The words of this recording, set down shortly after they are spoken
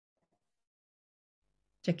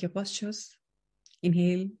Check your postures.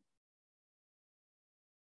 Inhale.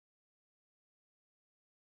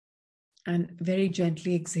 And very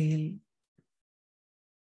gently exhale.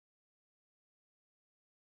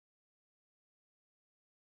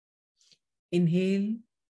 Inhale.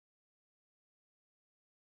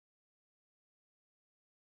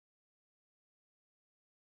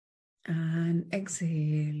 And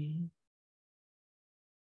exhale.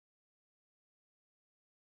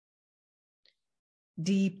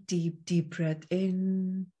 Deep, deep, deep breath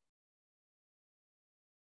in.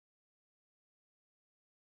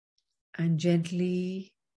 And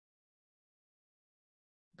gently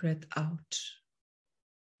breath out.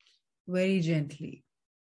 Very gently.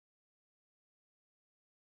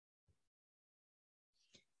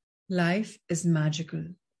 Life is magical.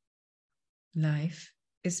 Life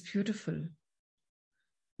is beautiful.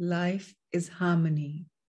 Life is harmony.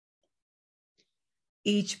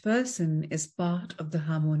 Each person is part of the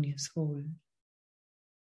harmonious whole.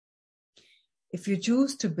 If you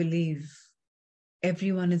choose to believe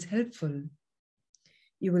everyone is helpful,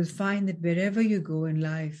 you will find that wherever you go in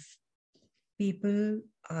life, people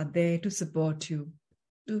are there to support you,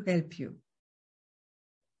 to help you.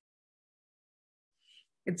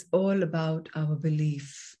 It's all about our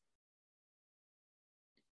belief.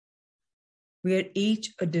 We are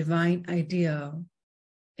each a divine idea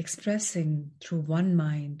expressing through one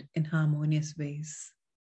mind in harmonious ways.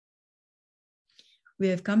 We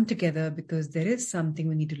have come together because there is something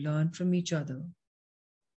we need to learn from each other.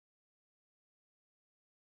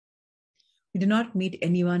 We do not meet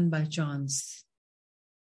anyone by chance.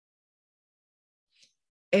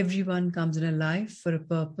 Everyone comes in a life for a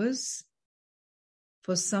purpose,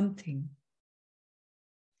 for something.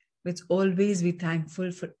 Let's always be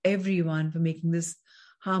thankful for everyone for making this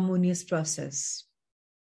harmonious process.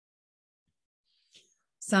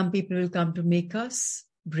 Some people will come to make us,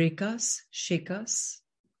 break us, shake us.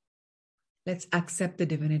 Let's accept the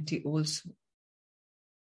divinity also.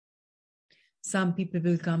 Some people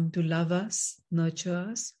will come to love us, nurture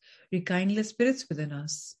us, rekindle the spirits within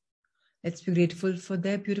us. Let's be grateful for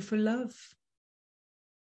their beautiful love.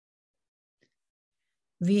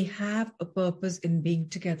 We have a purpose in being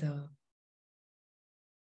together.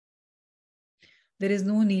 There is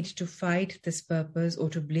no need to fight this purpose or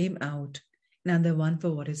to blame out another one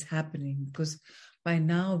for what is happening, because by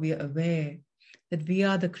now we are aware that we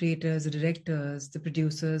are the creators, the directors, the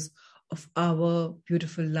producers of our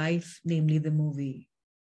beautiful life, namely the movie.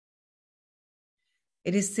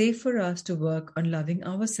 It is safe for us to work on loving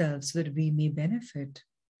ourselves so that we may benefit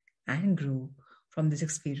and grow from this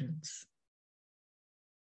experience.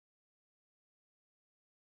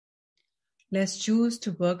 Let's choose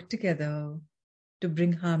to work together to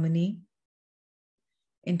bring harmony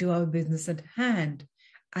into our business at hand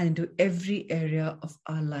and into every area of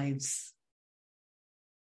our lives.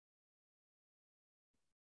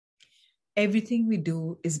 Everything we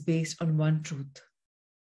do is based on one truth,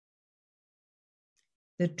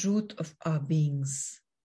 the truth of our beings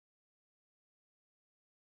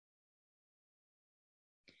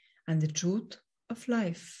and the truth of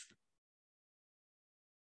life.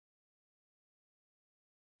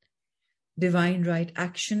 Divine right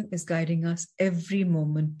action is guiding us every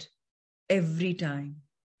moment, every time,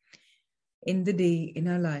 in the day, in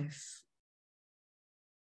our life.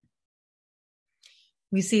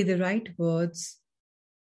 We say the right words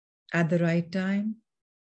at the right time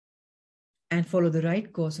and follow the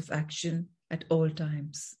right course of action at all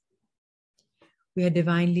times. We are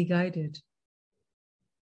divinely guided.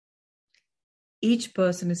 Each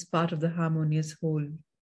person is part of the harmonious whole.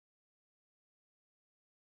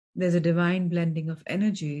 There's a divine blending of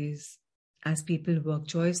energies as people work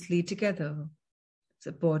joyously together,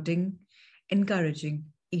 supporting, encouraging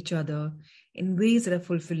each other in ways that are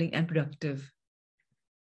fulfilling and productive.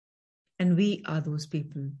 And we are those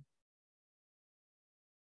people.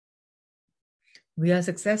 We are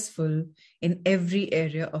successful in every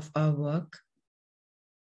area of our work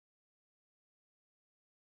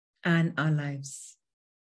and our lives.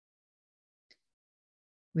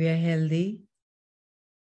 We are healthy,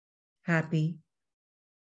 happy,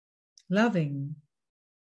 loving,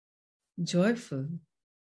 joyful,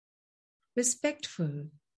 respectful,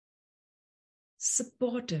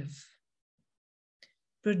 supportive,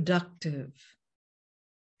 productive,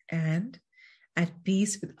 and at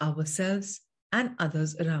peace with ourselves and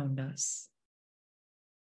others around us.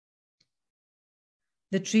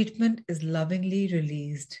 The treatment is lovingly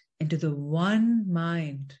released into the one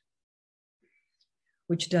mind,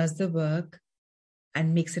 which does the work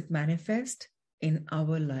and makes it manifest in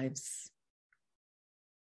our lives.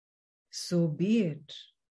 So be it,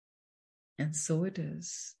 And so it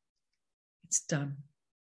is. It's done.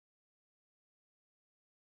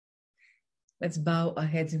 Let's bow our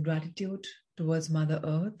heads in gratitude towards Mother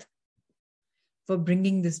Earth for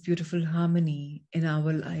bringing this beautiful harmony in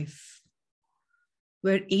our life,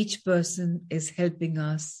 where each person is helping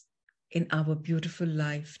us in our beautiful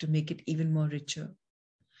life to make it even more richer.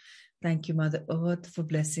 Thank you, Mother Earth, for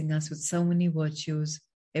blessing us with so many virtues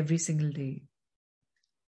every single day.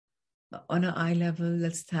 On an eye level,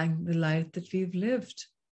 let's thank the life that we've lived,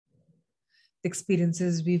 the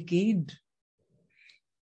experiences we've gained,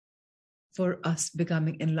 for us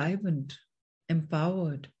becoming enlivened,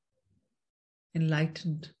 empowered,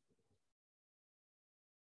 enlightened.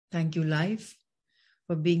 Thank you, life,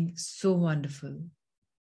 for being so wonderful.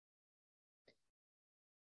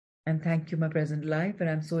 And thank you, my present life, and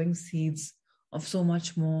I'm sowing seeds of so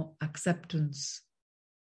much more acceptance,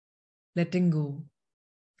 letting go,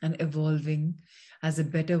 and evolving as a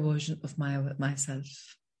better version of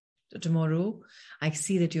myself. So tomorrow, I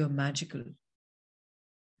see that you're magical.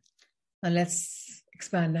 Now let's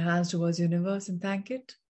expand our hands towards the universe and thank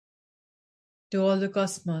it. To all the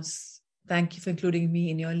cosmos, thank you for including me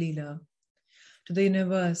in your Leela. To the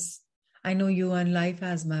universe, I know you and life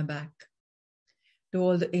has my back. To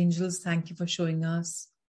all the angels, thank you for showing us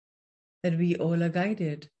that we all are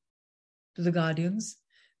guided. To the guardians,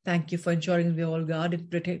 thank you for ensuring we're all guarded,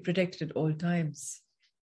 protected at all times.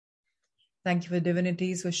 Thank you for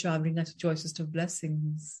divinities for showering us choicest of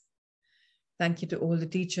blessings. Thank you to all the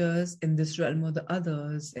teachers in this realm or the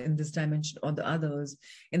others, in this dimension or the others,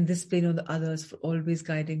 in this plane or the others, for always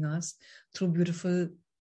guiding us through beautiful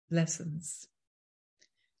lessons.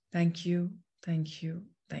 Thank you, thank you,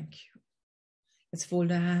 thank you. Let's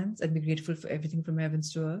fold our hands and be grateful for everything from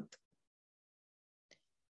heavens to earth.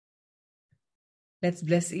 Let's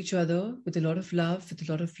bless each other with a lot of love, with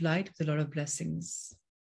a lot of light, with a lot of blessings.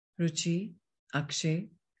 Ruchi, Akshay,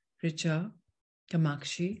 Richa,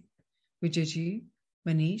 Kamakshi, Vijayji,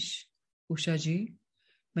 Manish, Ushaji,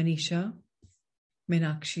 Manisha,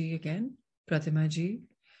 Meenakshi again, Pratimaji,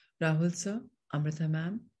 Rahul sir, Amrita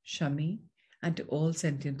ma'am, Shami, and to all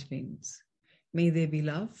sentient beings. May there be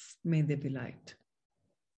love, may there be light.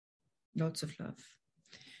 Lots of love.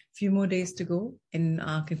 Few more days to go in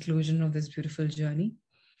our conclusion of this beautiful journey.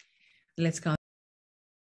 Let's count.